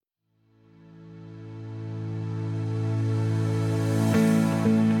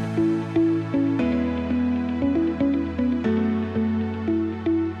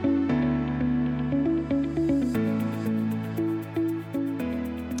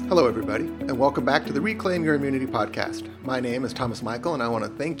Hello, everybody, and welcome back to the Reclaim Your Immunity podcast. My name is Thomas Michael, and I want to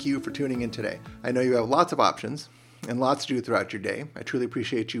thank you for tuning in today. I know you have lots of options and lots to do throughout your day. I truly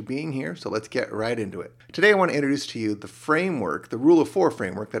appreciate you being here, so let's get right into it. Today, I want to introduce to you the framework, the Rule of Four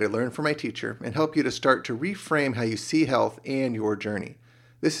framework that I learned from my teacher, and help you to start to reframe how you see health and your journey.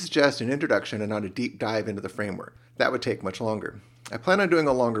 This is just an introduction and not a deep dive into the framework. That would take much longer. I plan on doing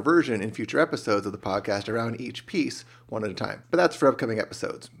a longer version in future episodes of the podcast around each piece, one at a time, but that's for upcoming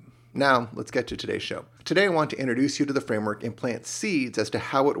episodes. Now, let's get to today's show. Today, I want to introduce you to the framework and plant seeds as to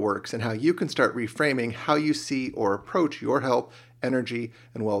how it works and how you can start reframing how you see or approach your health, energy,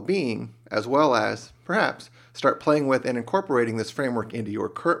 and well-being, as well as, perhaps, start playing with and incorporating this framework into your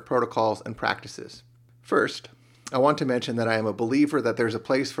current protocols and practices. First, I want to mention that I am a believer that there's a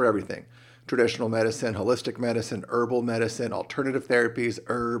place for everything. Traditional medicine, holistic medicine, herbal medicine, alternative therapies,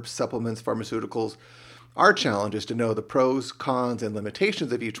 herbs, supplements, pharmaceuticals. Our challenge is to know the pros, cons, and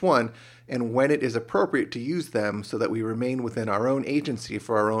limitations of each one and when it is appropriate to use them so that we remain within our own agency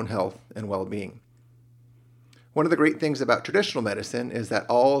for our own health and well-being. One of the great things about traditional medicine is that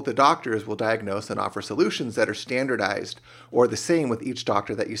all the doctors will diagnose and offer solutions that are standardized or the same with each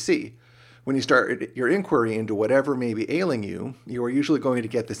doctor that you see. When you start your inquiry into whatever may be ailing you, you are usually going to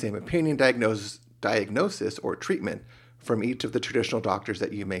get the same opinion, diagnosis, or treatment from each of the traditional doctors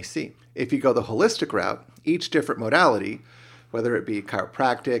that you may see. If you go the holistic route, each different modality, whether it be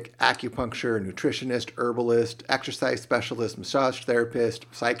chiropractic, acupuncture, nutritionist, herbalist, exercise specialist, massage therapist,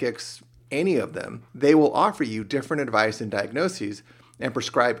 psychics, any of them, they will offer you different advice and diagnoses and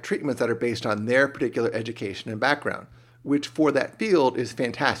prescribe treatments that are based on their particular education and background, which for that field is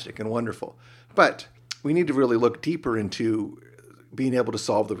fantastic and wonderful. But we need to really look deeper into being able to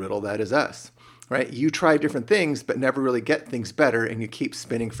solve the riddle that is us. Right? You try different things, but never really get things better, and you keep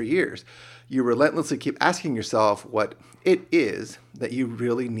spinning for years. You relentlessly keep asking yourself what it is that you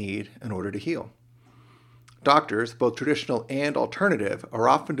really need in order to heal. Doctors, both traditional and alternative, are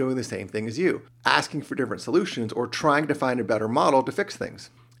often doing the same thing as you, asking for different solutions or trying to find a better model to fix things.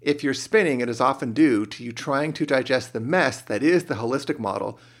 If you're spinning, it is often due to you trying to digest the mess that is the holistic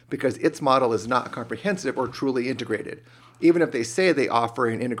model because its model is not comprehensive or truly integrated. Even if they say they offer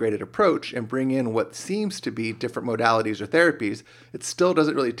an integrated approach and bring in what seems to be different modalities or therapies, it still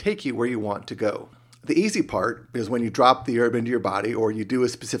doesn't really take you where you want to go. The easy part is when you drop the herb into your body or you do a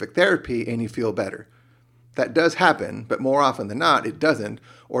specific therapy and you feel better. That does happen, but more often than not, it doesn't,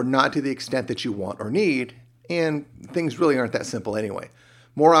 or not to the extent that you want or need, and things really aren't that simple anyway.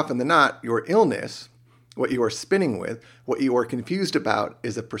 More often than not, your illness, what you are spinning with, what you are confused about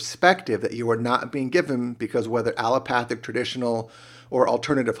is a perspective that you are not being given because whether allopathic, traditional, or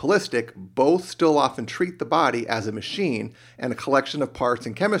alternative holistic, both still often treat the body as a machine and a collection of parts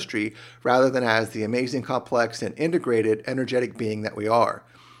and chemistry rather than as the amazing, complex, and integrated energetic being that we are.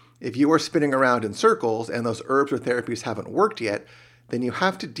 If you are spinning around in circles and those herbs or therapies haven't worked yet, then you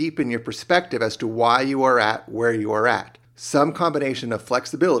have to deepen your perspective as to why you are at where you are at. Some combination of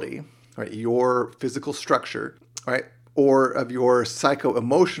flexibility, right, your physical structure, right, or of your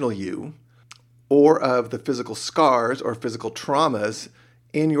psycho-emotional you, or of the physical scars or physical traumas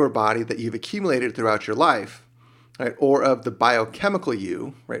in your body that you've accumulated throughout your life, right, or of the biochemical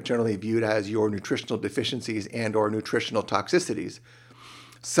you, right, generally viewed as your nutritional deficiencies and or nutritional toxicities.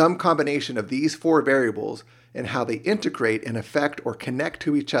 Some combination of these four variables and how they integrate and affect or connect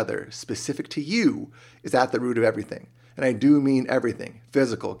to each other specific to you is at the root of everything. And I do mean everything: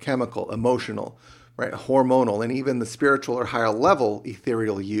 physical, chemical, emotional, right, hormonal, and even the spiritual or higher level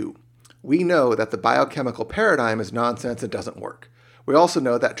ethereal you. We know that the biochemical paradigm is nonsense and doesn't work. We also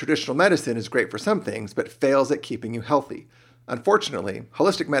know that traditional medicine is great for some things, but fails at keeping you healthy. Unfortunately,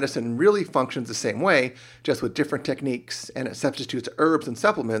 holistic medicine really functions the same way, just with different techniques, and it substitutes herbs and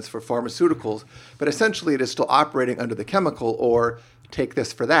supplements for pharmaceuticals, but essentially it is still operating under the chemical or take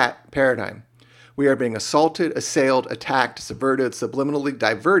this for that paradigm. We are being assaulted, assailed, attacked, subverted, subliminally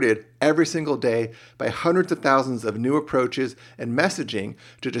diverted every single day by hundreds of thousands of new approaches and messaging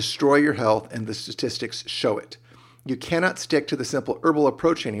to destroy your health, and the statistics show it. You cannot stick to the simple herbal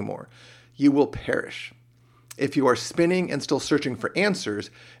approach anymore. You will perish. If you are spinning and still searching for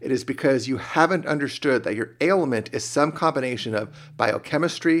answers, it is because you haven't understood that your ailment is some combination of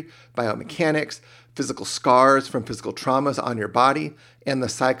biochemistry, biomechanics, physical scars from physical traumas on your body, and the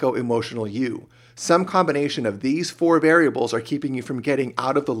psycho-emotional you. Some combination of these four variables are keeping you from getting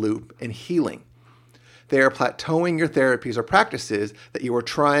out of the loop and healing. They are plateauing your therapies or practices that you are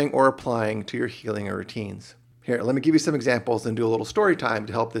trying or applying to your healing or routines. Here, let me give you some examples and do a little story time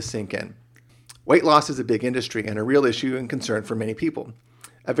to help this sink in. Weight loss is a big industry and a real issue and concern for many people.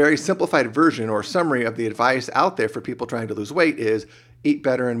 A very simplified version or summary of the advice out there for people trying to lose weight is eat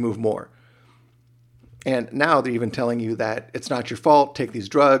better and move more. And now they're even telling you that it's not your fault, take these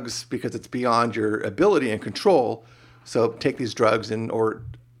drugs because it's beyond your ability and control. So take these drugs or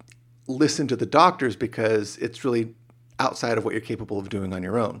listen to the doctors because it's really outside of what you're capable of doing on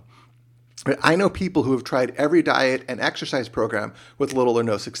your own. I know people who have tried every diet and exercise program with little or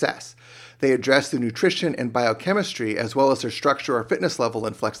no success. They address the nutrition and biochemistry as well as their structure or fitness level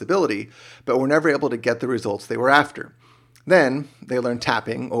and flexibility, but were never able to get the results they were after. Then they learned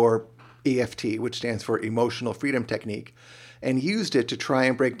tapping, or EFT, which stands for Emotional Freedom Technique, and used it to try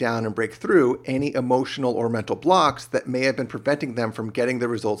and break down and break through any emotional or mental blocks that may have been preventing them from getting the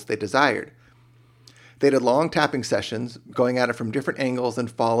results they desired. They did long tapping sessions, going at it from different angles and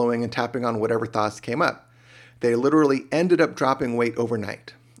following and tapping on whatever thoughts came up. They literally ended up dropping weight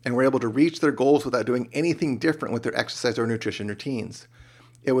overnight and were able to reach their goals without doing anything different with their exercise or nutrition routines.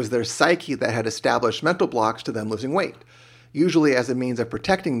 It was their psyche that had established mental blocks to them losing weight, usually as a means of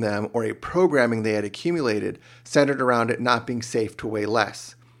protecting them or a programming they had accumulated centered around it not being safe to weigh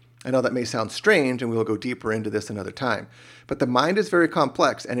less. I know that may sound strange, and we will go deeper into this another time, but the mind is very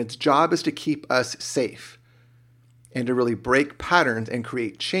complex, and its job is to keep us safe. And to really break patterns and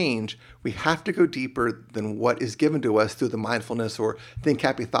create change, we have to go deeper than what is given to us through the mindfulness or think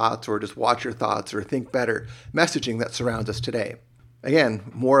happy thoughts or just watch your thoughts or think better messaging that surrounds us today.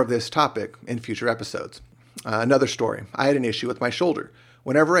 Again, more of this topic in future episodes. Another story. I had an issue with my shoulder.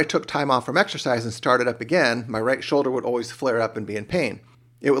 Whenever I took time off from exercise and started up again, my right shoulder would always flare up and be in pain.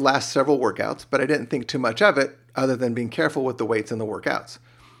 It would last several workouts, but I didn't think too much of it other than being careful with the weights and the workouts.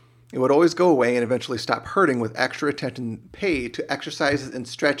 It would always go away and eventually stop hurting with extra attention paid to exercises and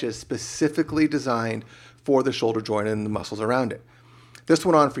stretches specifically designed for the shoulder joint and the muscles around it. This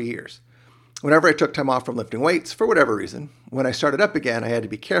went on for years. Whenever I took time off from lifting weights, for whatever reason, when I started up again, I had to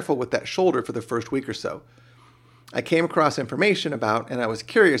be careful with that shoulder for the first week or so. I came across information about, and I was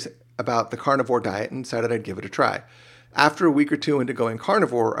curious about the carnivore diet and decided I'd give it a try. After a week or two into going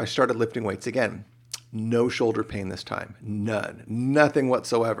carnivore, I started lifting weights again. No shoulder pain this time. None. Nothing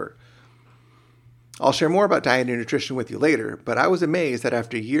whatsoever. I'll share more about diet and nutrition with you later, but I was amazed that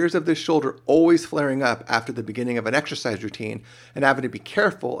after years of this shoulder always flaring up after the beginning of an exercise routine and having to be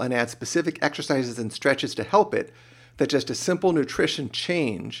careful and add specific exercises and stretches to help it, that just a simple nutrition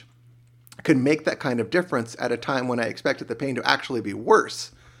change could make that kind of difference at a time when I expected the pain to actually be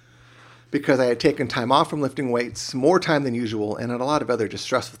worse because I had taken time off from lifting weights, more time than usual, and had a lot of other just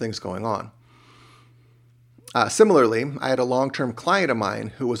stressful things going on. Similarly, I had a long-term client of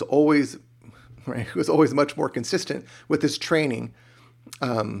mine who was always much more consistent with his training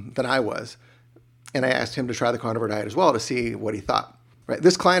than I was. And I asked him to try the carnivore diet as well to see what he thought. Right?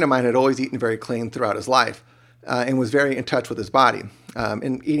 This client of mine had always eaten very clean throughout his life and was very in touch with his body.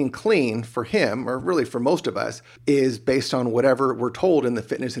 And eating clean for him, or really for most of us, is based on whatever we're told in the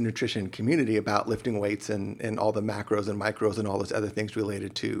fitness and nutrition community about lifting weights and all the macros and micros and all those other things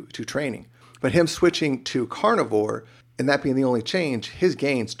related to training. But him switching to carnivore, and that being the only change, his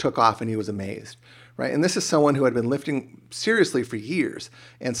gains took off and he was amazed, right? And this is someone who had been lifting seriously for years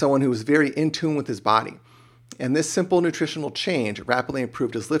and someone who was very in tune with his body. And this simple nutritional change rapidly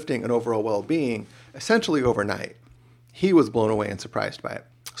improved his lifting and overall well-being essentially overnight. He was blown away and surprised by it.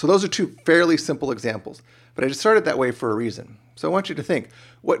 So those are two fairly simple examples, but I just started that way for a reason. So I want you to think,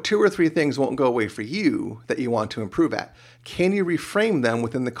 what 2 or 3 things won't go away for you that you want to improve at? Can you reframe them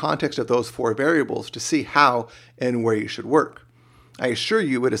within the context of those 4 variables to see how and where you should work? I assure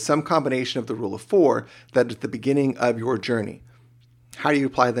you it is some combination of the rule of 4 that is the beginning of your journey. How do you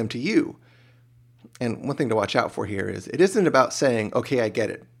apply them to you? And one thing to watch out for here is it isn't about saying, okay, I get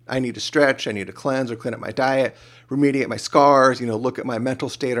it. I need to stretch, I need to cleanse or clean up my diet, remediate my scars, look at my mental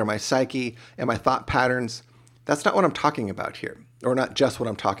state or my psyche and my thought patterns. That's not what I'm talking about here, or not just what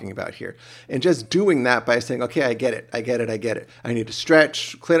I'm talking about here. And just doing that by saying, okay, I get it. I need to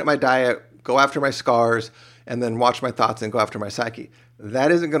stretch, clean up my diet, go after my scars, and then watch my thoughts and go after my psyche.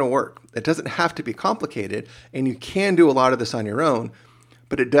 That isn't going to work. It doesn't have to be complicated, and you can do a lot of this on your own,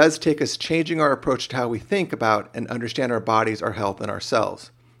 but it does take us changing our approach to how we think about and understand our bodies, our health, and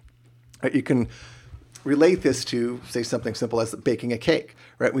ourselves. You can relate this to, say, something simple as baking a cake,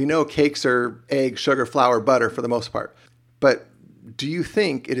 right? We know cakes are egg, sugar, flour, butter for the most part. But do you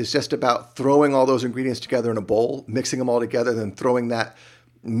think it is just about throwing all those ingredients together in a bowl, mixing them all together, then throwing that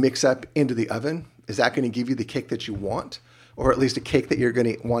mix up into the oven? Is that going to give you the cake that you want? Or at least a cake that you're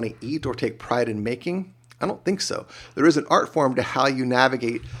going to want to eat or take pride in making? I don't think so. There is an art form to how you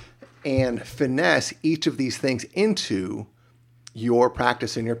navigate and finesse each of these things into your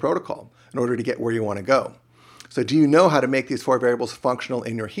practice and your protocol in order to get where you want to go. So do you know how to make these 4 variables functional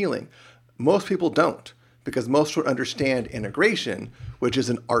in your healing? Most people don't, because most don't understand integration, which is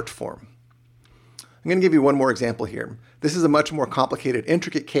an art form. I'm going to give you one more example here. This is a much more complicated,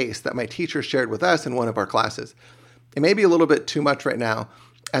 intricate case that my teacher shared with us in one of our classes. It may be a little bit too much right now,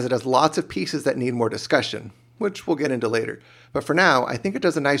 as it has lots of pieces that need more discussion, which we'll get into later. But for now, I think it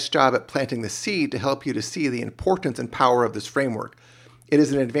does a nice job at planting the seed to help you to see the importance and power of this framework. It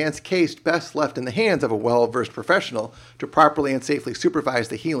is an advanced case best left in the hands of a well-versed professional to properly and safely supervise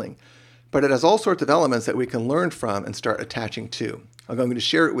the healing. But it has all sorts of elements that we can learn from and start attaching to. I'm going to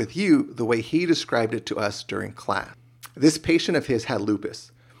share it with you the way he described it to us during class. This patient of his had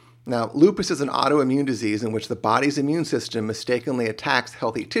lupus. Now, lupus is an autoimmune disease in which the body's immune system mistakenly attacks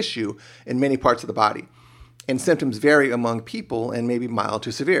healthy tissue in many parts of the body, and symptoms vary among people and may be mild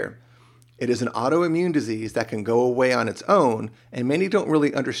to severe. It is an autoimmune disease that can go away on its own, and many don't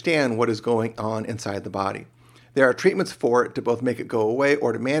really understand what is going on inside the body. There are treatments for it to both make it go away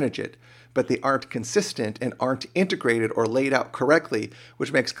or to manage it, but they aren't consistent and aren't integrated or laid out correctly,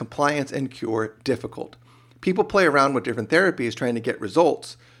 which makes compliance and cure difficult. People play around with different therapies trying to get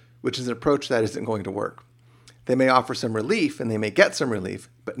results, which is an approach that isn't going to work. They may offer some relief and they may get some relief,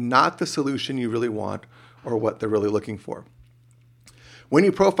 but not the solution you really want or what they're really looking for. When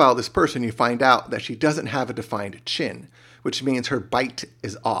you profile this person, you find out that she doesn't have a defined chin, which means her bite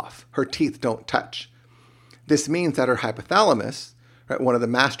is off. Her teeth don't touch. This means that her hypothalamus, right, one of the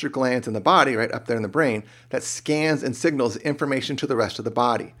master glands in the body, right up there in the brain, that scans and signals information to the rest of the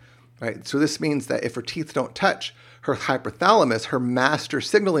body. Right? So this means that if her teeth don't touch, her hypothalamus, her master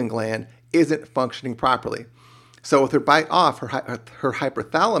signaling gland, isn't functioning properly. So with her bite off, her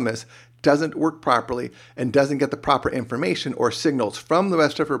hypothalamus doesn't work properly and doesn't get the proper information or signals from the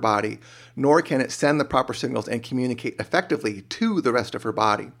rest of her body, nor can it send the proper signals and communicate effectively to the rest of her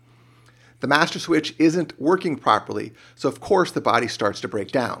body. The master switch isn't working properly, so of course the body starts to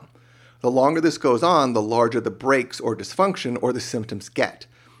break down. The longer this goes on, the larger the breaks or dysfunction or the symptoms get.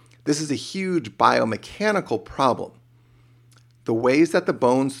 This is a huge biomechanical problem. The ways that the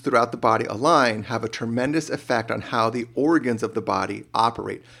bones throughout the body align have a tremendous effect on how the organs of the body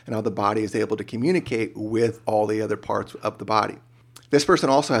operate and how the body is able to communicate with all the other parts of the body. This person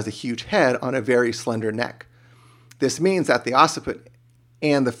also has a huge head on a very slender neck. This means that the occiput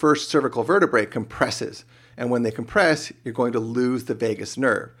and the first cervical vertebrae compresses, and when they compress, you're going to lose the vagus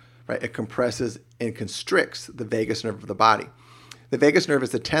nerve, right? It compresses and constricts the vagus nerve of the body. The vagus nerve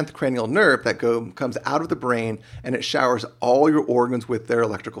is the 10th cranial nerve that comes out of the brain, and it showers all your organs with their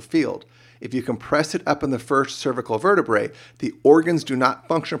electrical field. If you compress it up in the first cervical vertebrae, the organs do not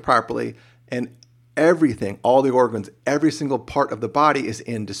function properly, and everything, all the organs, every single part of the body is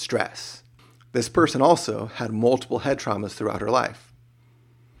in distress. This person also had multiple head traumas throughout her life.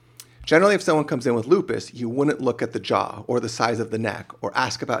 Generally, if someone comes in with lupus, you wouldn't look at the jaw or the size of the neck or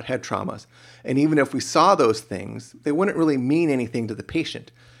ask about head traumas. And even if we saw those things, they wouldn't really mean anything to the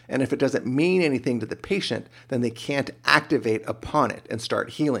patient. And if it doesn't mean anything to the patient, then they can't activate upon it and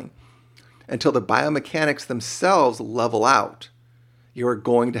start healing. Until the biomechanics themselves level out, you are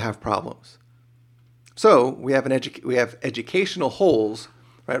going to have problems. So we have educational holes,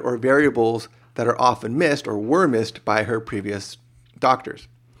 right, or variables that are often missed or were missed by her previous doctors.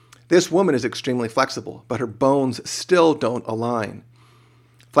 This woman is extremely flexible, but her bones still don't align.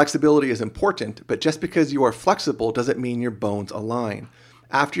 Flexibility is important, but just because you are flexible doesn't mean your bones align.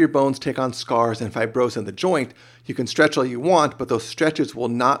 After your bones take on scars and fibrosis in the joint, you can stretch all you want, but those stretches will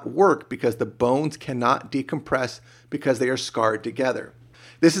not work because the bones cannot decompress because they are scarred together.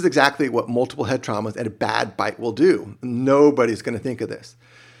 This is exactly what multiple head traumas and a bad bite will do. Nobody's going to think of this.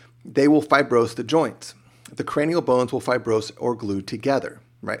 They will fibrose the joints. The cranial bones will fibrose or glue together.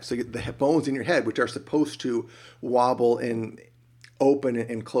 Right, so the bones in your head, which are supposed to wobble and open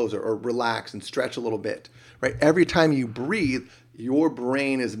and close or relax and stretch a little bit, right? Every time you breathe, your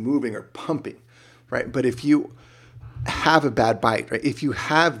brain is moving or pumping, right? But if you have a bad bite, right? If you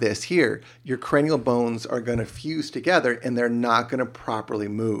have this here, your cranial bones are going to fuse together and they're not going to properly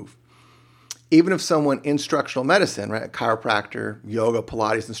move. Even if someone in instructional medicine, right, a chiropractor, yoga,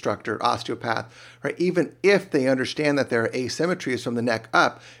 Pilates instructor, osteopath, right, even if they understand that there are asymmetries from the neck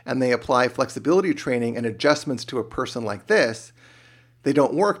up and they apply flexibility training and adjustments to a person like this, they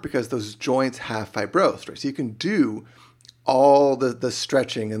don't work because those joints have fibrosed, right? So you can do all the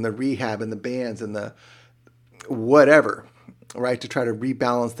stretching and the rehab and the bands and the whatever, right, to try to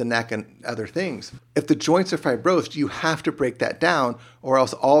rebalance the neck and other things. If the joints are fibrosed, you have to break that down or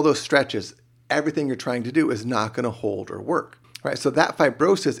else all those stretches, everything you're trying to do is not going to hold or work, right? So that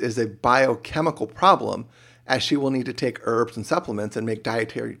fibrosis is a biochemical problem, as she will need to take herbs and supplements and make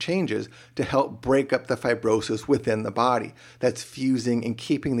dietary changes to help break up the fibrosis within the body that's fusing and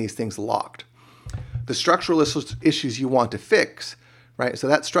keeping these things locked. The structural issues you want to fix, right? So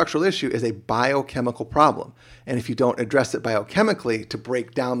that structural issue is a biochemical problem. And if you don't address it biochemically to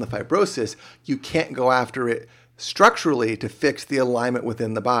break down the fibrosis, you can't go after it structurally to fix the alignment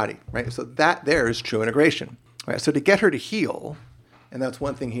within the body, right? So that there is true integration, right? So to get her to heal, and that's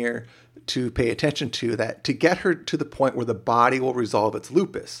one thing here to pay attention to, that to get her to the point where the body will resolve its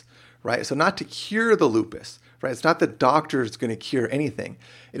lupus, right? So not to cure the lupus, right? It's not the doctor's going to cure anything.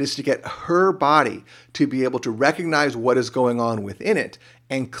 It is to get her body to be able to recognize what is going on within it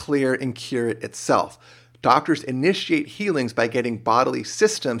and clear and cure it itself. Doctors initiate healings by getting bodily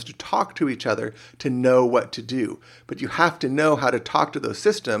systems to talk to each other to know what to do. But you have to know how to talk to those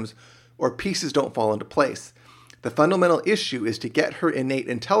systems or pieces don't fall into place. The fundamental issue is to get her innate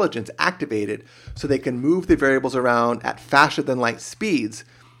intelligence activated so they can move the variables around at faster than light speeds,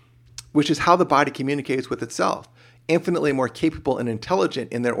 which is how the body communicates with itself, infinitely more capable and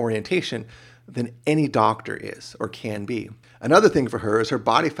intelligent in their orientation than any doctor is or can be. Another thing for her is her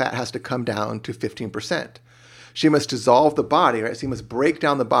body fat has to come down to 15%. She must dissolve the body, right? So you must break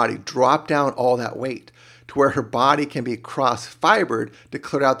down the body, drop down all that weight to where her body can be cross-fibered to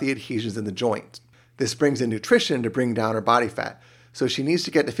clear out the adhesions in the joints. This brings in nutrition to bring down her body fat. So she needs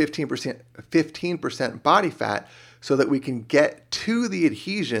to get to 15% body fat so that we can get to the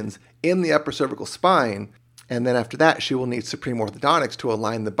adhesions in the upper cervical spine. And then after that, she will need supreme orthodontics to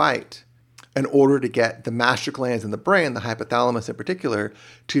align the bite in order to get the master glands in the brain, the hypothalamus in particular,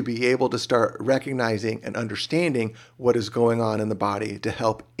 to be able to start recognizing and understanding what is going on in the body to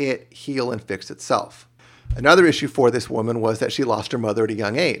help it heal and fix itself. Another issue for this woman was that she lost her mother at a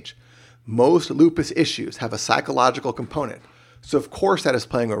young age. Most lupus issues have a psychological component, so of course that is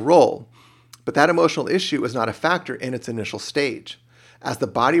playing a role, but that emotional issue is not a factor in its initial stage. As the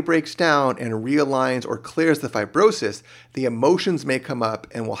body breaks down and realigns or clears the fibrosis, the emotions may come up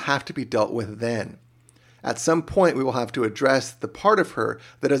and will have to be dealt with then. At some point, we will have to address the part of her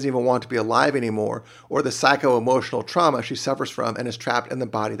that doesn't even want to be alive anymore, or the psycho-emotional trauma she suffers from and is trapped in the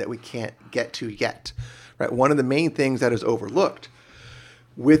body that we can't get to yet. Right? One of the main things that is overlooked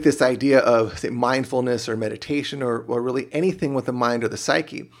with this idea of, say, mindfulness or meditation or really anything with the mind or the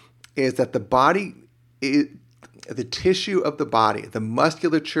psyche is that the body the tissue of the body, the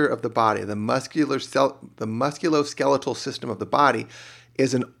musculature of the body, the musculoskeletal system of the body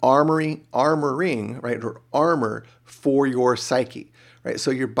is an armoring, right, or armor for your psyche, right?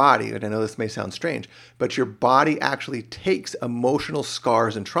 So your body, and I know this may sound strange, but your body actually takes emotional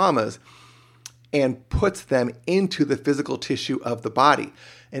scars and traumas and puts them into the physical tissue of the body.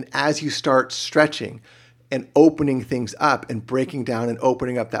 And as you start stretching and opening things up and breaking down and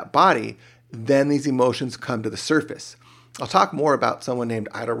opening up that body, then these emotions come to the surface. I'll talk more about someone named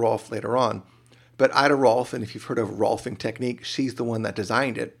Ida Rolf later on. But Ida Rolf, and if you've heard of Rolfing technique, she's the one that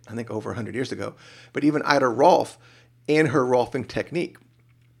designed it, I think over 100 years ago. But even Ida Rolf, in her Rolfing technique,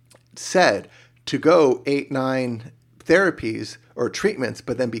 said to go 8-9 therapies or treatments,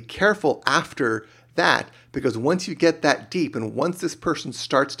 but then be careful after that, because once you get that deep and once this person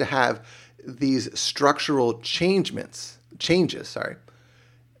starts to have these structural changes,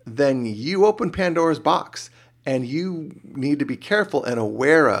 then you open Pandora's box and you need to be careful and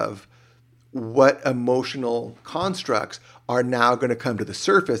aware of what emotional constructs are now going to come to the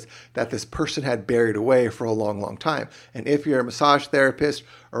surface that this person had buried away for a long, long time. And if you're a massage therapist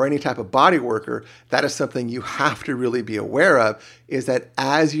or any type of body worker, that is something you have to really be aware of, is that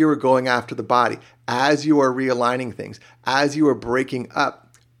as you are going after the body, as you are realigning things, as you are breaking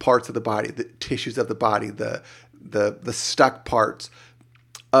up parts of the body, the tissues of the body, the stuck parts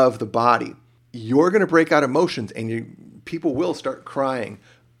of the body, you're going to break out emotions, and people will start crying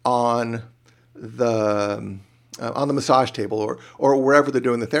on the massage table or wherever they're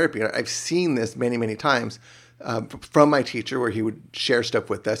doing the therapy. And I've seen this many, many times from my teacher, where he would share stuff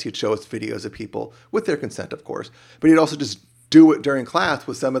with us. He'd show us videos of people with their consent, of course, but he'd also just do it during class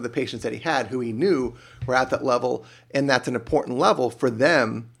with some of the patients that he had who he knew were at that level, and that's an important level for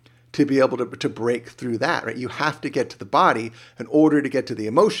them to be able to break through that, right? You have to get to the body in order to get to the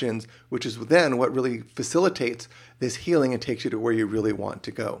emotions, which is then what really facilitates this healing and takes you to where you really want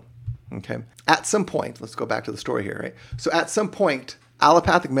to go, okay? At some point, let's go back to the story here, right? So at some point,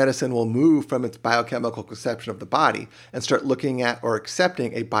 allopathic medicine will move from its biochemical conception of the body and start looking at or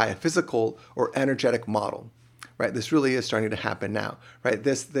accepting a biophysical or energetic model, right? This really is starting to happen now, right?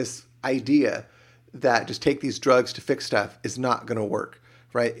 This idea that just take these drugs to fix stuff is not going to work,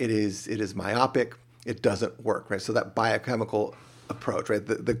 right? It is myopic. It doesn't work, right? So that biochemical approach, right?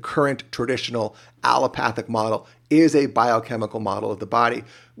 The current traditional allopathic model is a biochemical model of the body,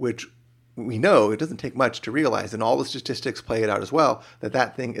 which we know it doesn't take much to realize, and all the statistics play it out as well,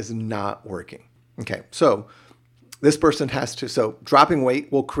 that thing is not working. Okay, so this person so dropping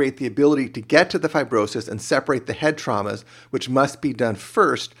weight will create the ability to get to the fibrosis and separate the head traumas, which must be done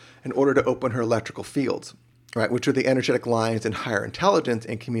first in order to open her electrical fields, right? Which are the energetic lines and higher intelligence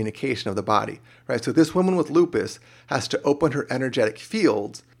and communication of the body, right? So this woman with lupus has to open her energetic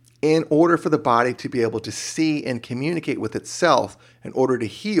fields in order for the body to be able to see and communicate with itself in order to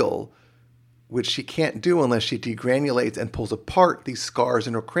heal, which she can't do unless she degranulates and pulls apart these scars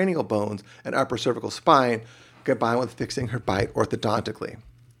in her cranial bones and upper cervical spine, combined with fixing her bite orthodontically.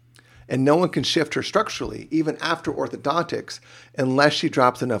 And no one can shift her structurally, even after orthodontics, unless she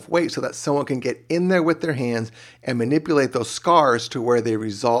drops enough weight so that someone can get in there with their hands and manipulate those scars to where they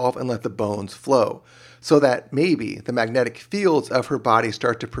resolve and let the bones flow, so that maybe the magnetic fields of her body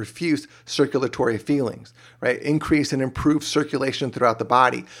start to perfuse circulatory feelings, right? Increase and improve circulation throughout the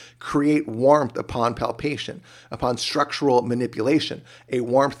body, create warmth upon palpation, upon structural manipulation, a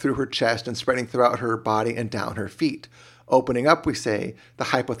warmth through her chest and spreading throughout her body and down her feet, opening up, we say, the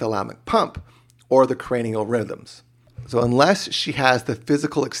hypothalamic pump or the cranial rhythms. So unless she has the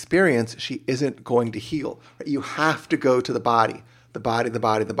physical experience, she isn't going to heal. You have to go to the body, the body, the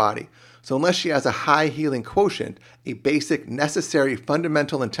body, the body. So unless she has a high healing quotient, a basic necessary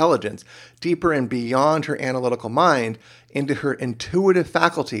fundamental intelligence, deeper and beyond her analytical mind, into her intuitive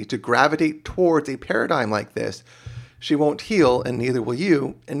faculty to gravitate towards a paradigm like this, she won't heal, and neither will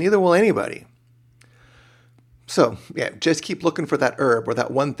you, and neither will anybody. So just keep looking for that herb or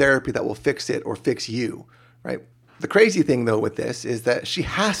that one therapy that will fix it or fix you, right? The crazy thing though with this is that she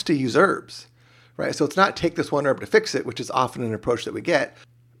has to use herbs, right? So it's not take this one herb to fix it, which is often an approach that we get,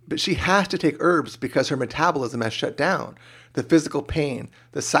 but she has to take herbs because her metabolism has shut down. The physical pain,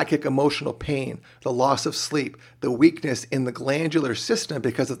 the psychic emotional pain, the loss of sleep, the weakness in the glandular system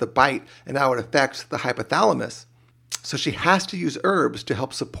because of the bite and how it affects the hypothalamus. So she has to use herbs to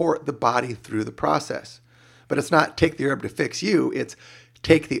help support the body through the process. But it's not take the herb to fix you, it's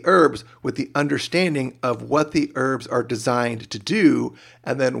take the herbs with the understanding of what the herbs are designed to do,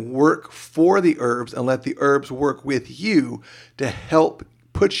 and then work for the herbs and let the herbs work with you to help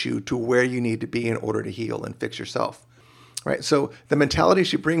put you to where you need to be in order to heal and fix yourself. Right? So the mentality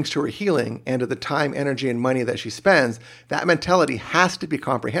she brings to her healing and to the time, energy, and money that she spends, that mentality has to be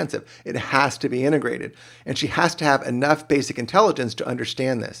comprehensive. It has to be integrated. And she has to have enough basic intelligence to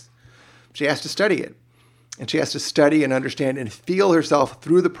understand this. She has to study it. And she has to study and understand and feel herself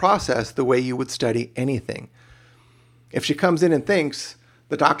through the process the way you would study anything. If she comes in and thinks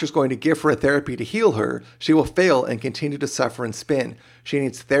the doctor's going to give her a therapy to heal her, she will fail and continue to suffer and spin. She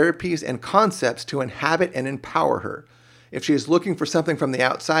needs therapies and concepts to inhabit and empower her. If she is looking for something from the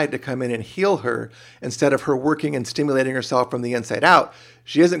outside to come in and heal her, instead of her working and stimulating herself from the inside out,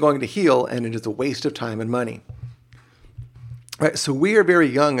 she isn't going to heal, and it is a waste of time and money. Right, so we are very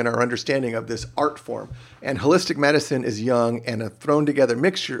young in our understanding of this art form, and holistic medicine is young and a thrown together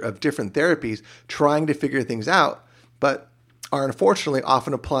mixture of different therapies trying to figure things out, but are unfortunately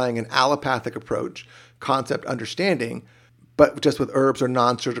often applying an allopathic approach, concept understanding, but just with herbs or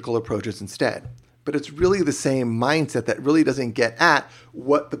non-surgical approaches instead. But it's really the same mindset that really doesn't get at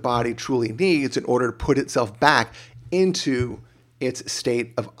what the body truly needs in order to put itself back into its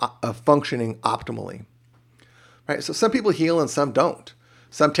state of functioning optimally. Right? So some people heal and some don't.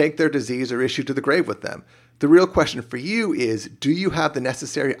 Some take their disease or issue to the grave with them. The real question for you is, do you have the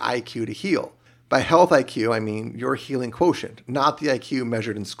necessary IQ to heal? By health IQ, I mean your healing quotient, not the IQ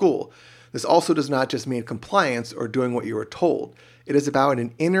measured in school. This also does not just mean compliance or doing what you were told. It is about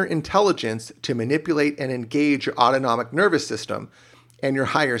an inner intelligence to manipulate and engage your autonomic nervous system and your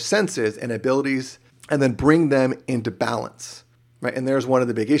higher senses and abilities, and then bring them into balance. Right? And there's one of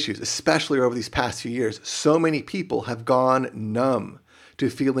the big issues, especially over these past few years. So many people have gone numb to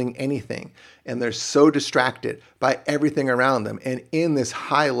feeling anything, and they're so distracted by everything around them and in this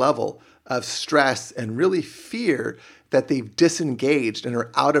high level of stress and really fear that they've disengaged and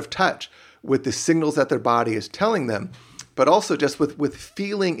are out of touch with the signals that their body is telling them, but also just with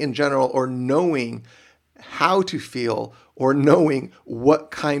feeling in general, or knowing how to feel, or knowing what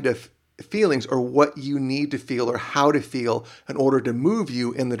kind of feelings or what you need to feel or how to feel in order to move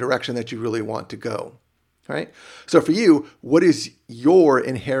you in the direction that you really want to go. All right? So for you, what is your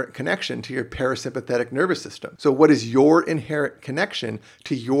inherent connection to your parasympathetic nervous system? So what is your inherent connection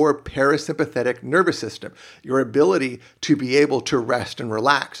to your parasympathetic nervous system? Your ability to be able to rest and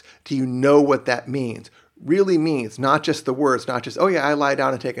relax. Do you know what that means? Really means not just the words, not just, oh yeah, I lie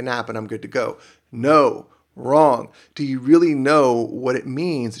down and take a nap and I'm good to go. No. Wrong. Do you really know what it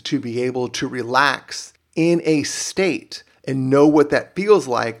means to be able to relax in a state and know what that feels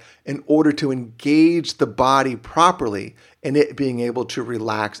like in order to engage the body properly and it being able to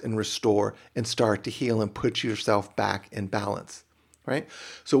relax and restore and start to heal and put yourself back in balance? Right?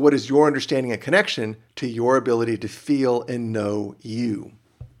 So, what is your understanding and connection to your ability to feel and know you?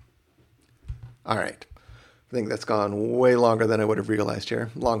 All right. I think that's gone way longer than I would have realized here.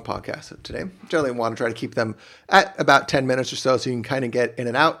 Long podcast today. Generally want to try to keep them at about 10 minutes or so you can kind of get in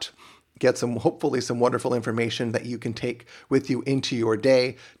and out, get hopefully some wonderful information that you can take with you into your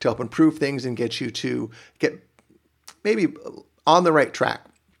day to help improve things and get you to get maybe on the right track,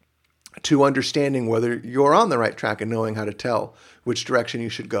 to understanding whether you're on the right track and knowing how to tell which direction you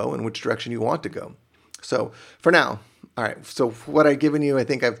should go and which direction you want to go. So for now, all right, so what I've given you, I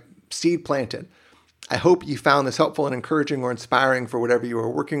think I've seed planted. I hope you found this helpful and encouraging or inspiring for whatever you are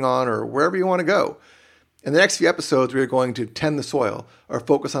working on or wherever you want to go. In the next few episodes, we are going to tend the soil or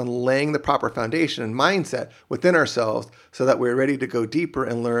focus on laying the proper foundation and mindset within ourselves so that we're ready to go deeper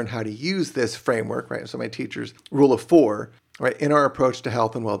and learn how to use this framework, right? So my teacher's rule of 4, right, in our approach to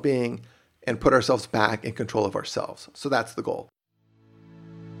health and well-being and put ourselves back in control of ourselves. So that's the goal.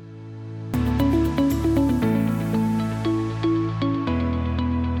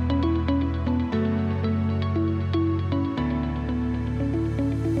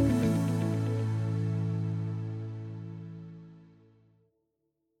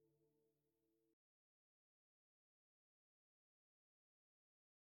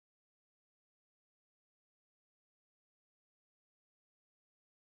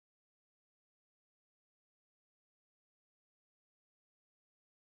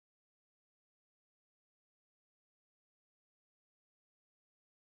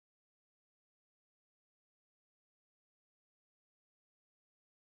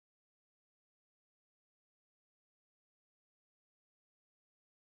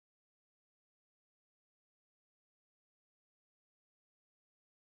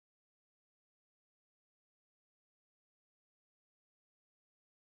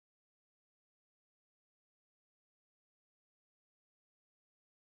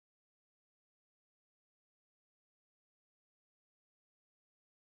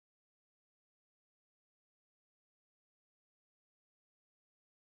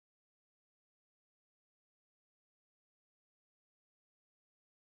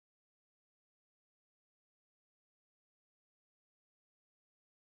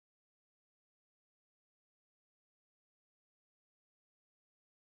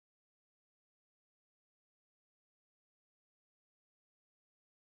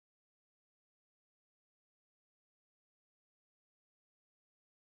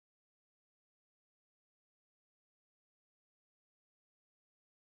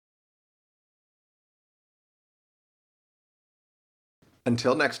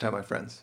 Until next time, my friends.